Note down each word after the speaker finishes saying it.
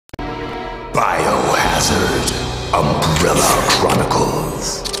Hazard Umbrella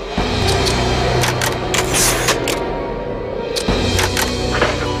Chronicles.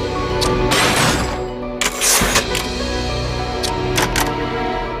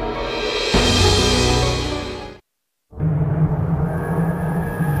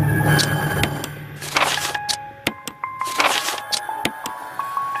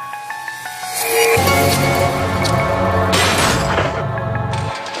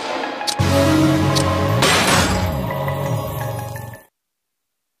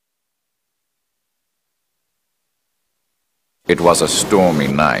 It was a stormy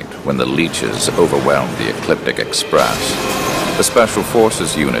night when the leeches overwhelmed the Ecliptic Express. The Special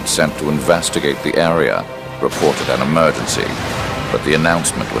Forces unit sent to investigate the area reported an emergency, but the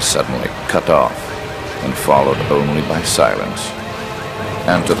announcement was suddenly cut off and followed only by silence.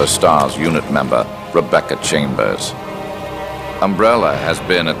 Enter the STARS unit member, Rebecca Chambers. Umbrella has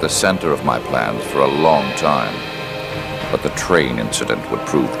been at the center of my plans for a long time, but the train incident would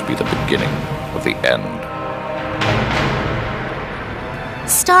prove to be the beginning of the end.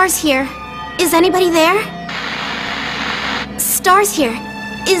 STARS here. Is anybody there? STARS here.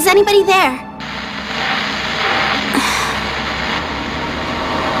 Is anybody there?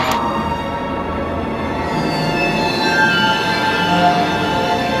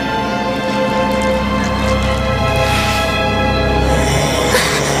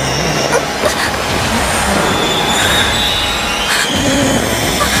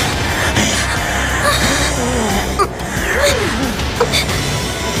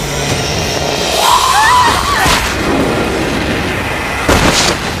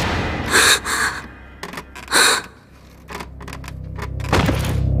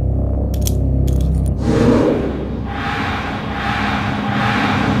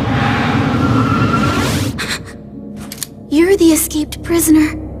 You're the escaped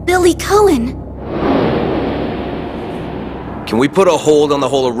prisoner, Billy Cohen. Can we put a hold on the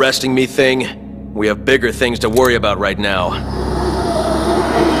whole arresting me thing? We have bigger things to worry about right now.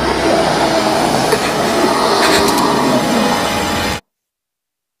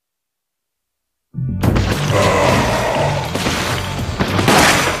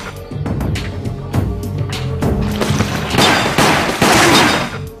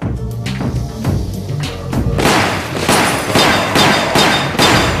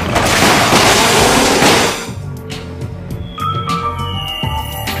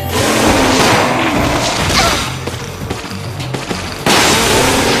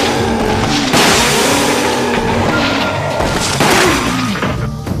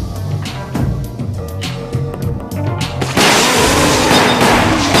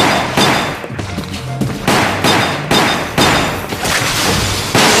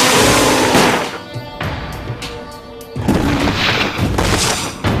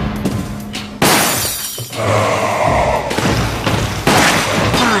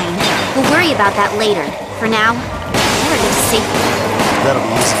 About that later. For now, better go to safety. That'll be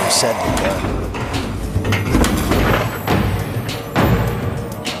easier said than done.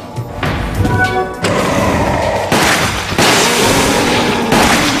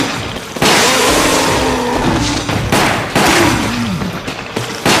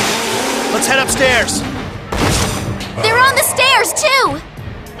 Let's head upstairs. They're on the stairs, too!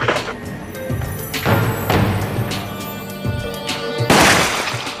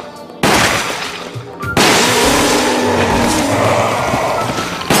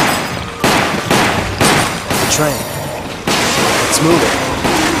 Train. It's moving.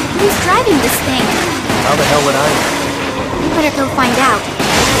 Who's driving this thing? How the hell would I know? You better go find out.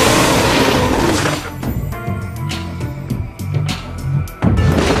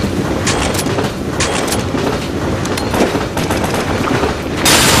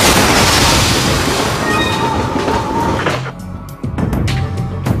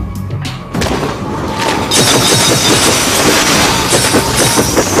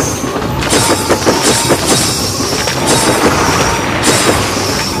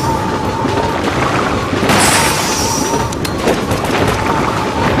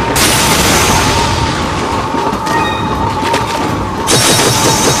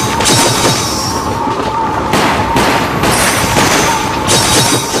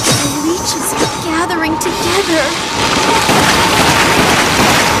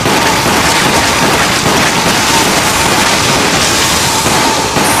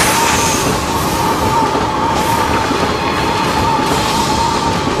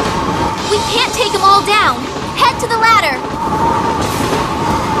 Down! Head to the ladder!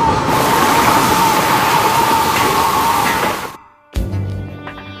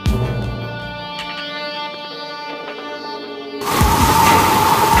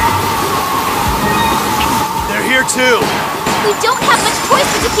 too. We don't have much choice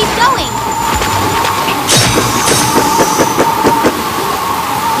but to keep going.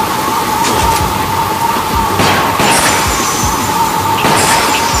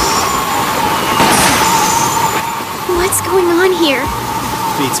 What's going on here?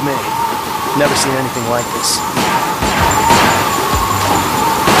 Beats me. Never seen anything like this.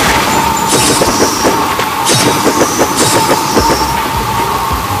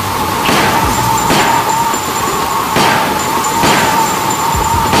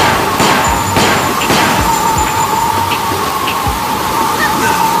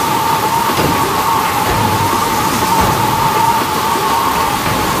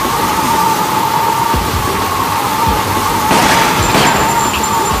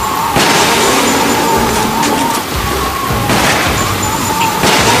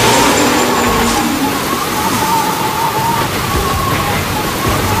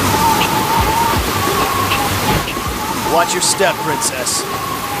 Watch your step, Princess.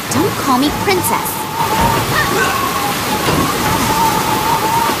 Don't call me Princess.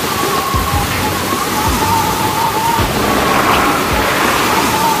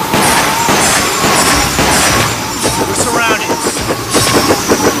 We're surrounded.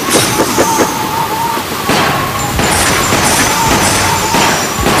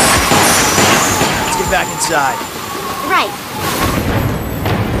 Let's get back inside. Right.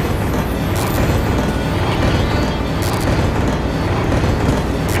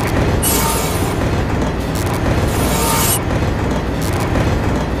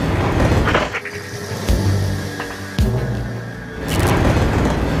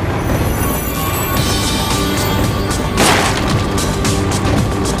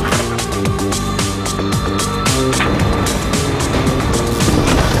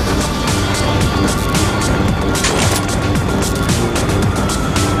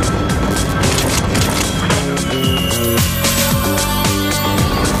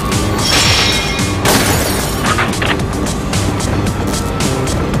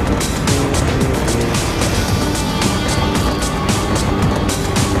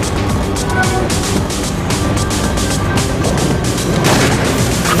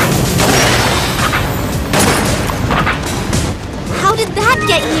 How did that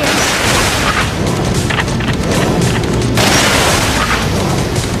get here?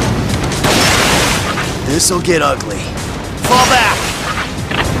 This'll get ugly. Fall back!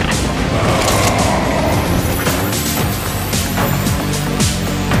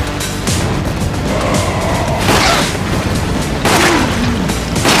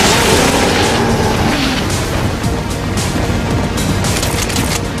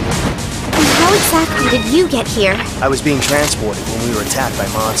 And how exactly did you get here? I was being transported when we were attacked by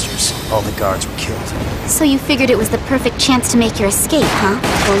monsters. All the guards were killed. So you figured it was the perfect chance to make your escape, huh?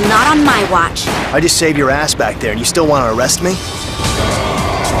 Well, not on my watch. I just saved your ass back there, and you still want to arrest me?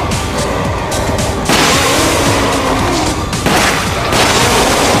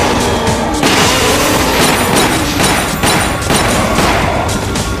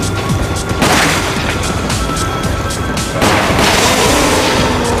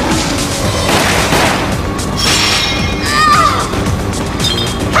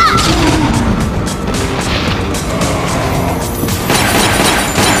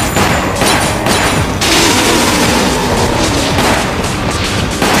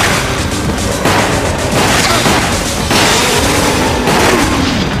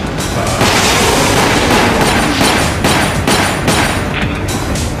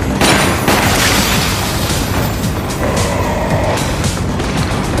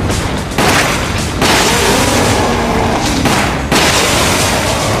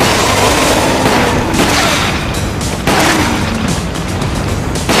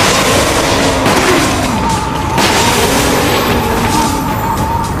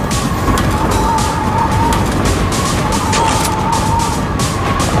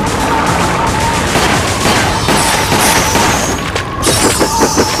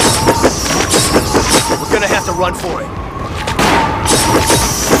 Run for it.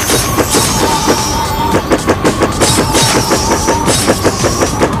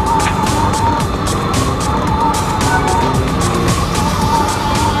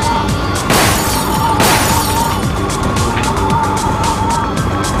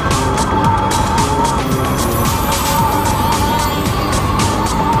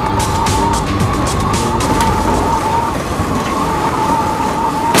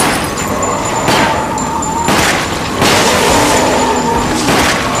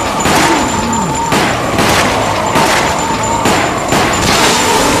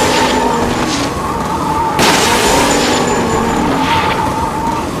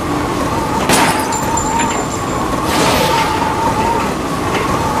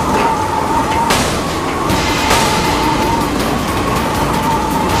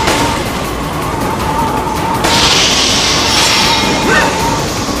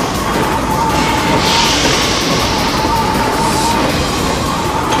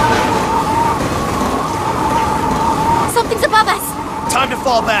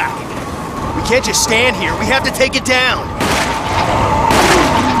 fall back. We can't just stand here. We have to take it down.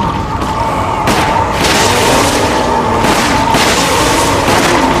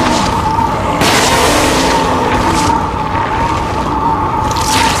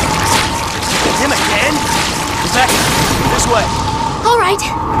 Him again? Rebecca, this way. All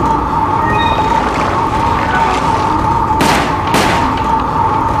right.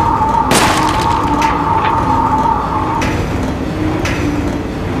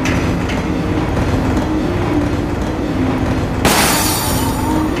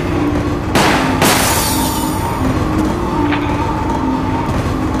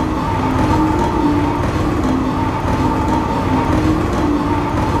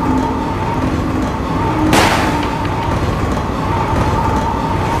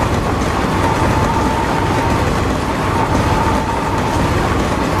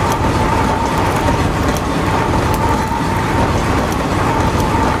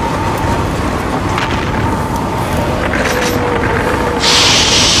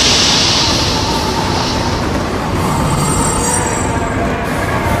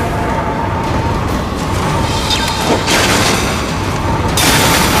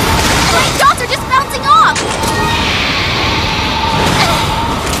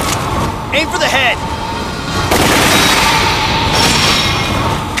 Aim for the head!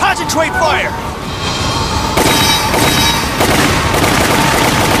 Concentrate fire!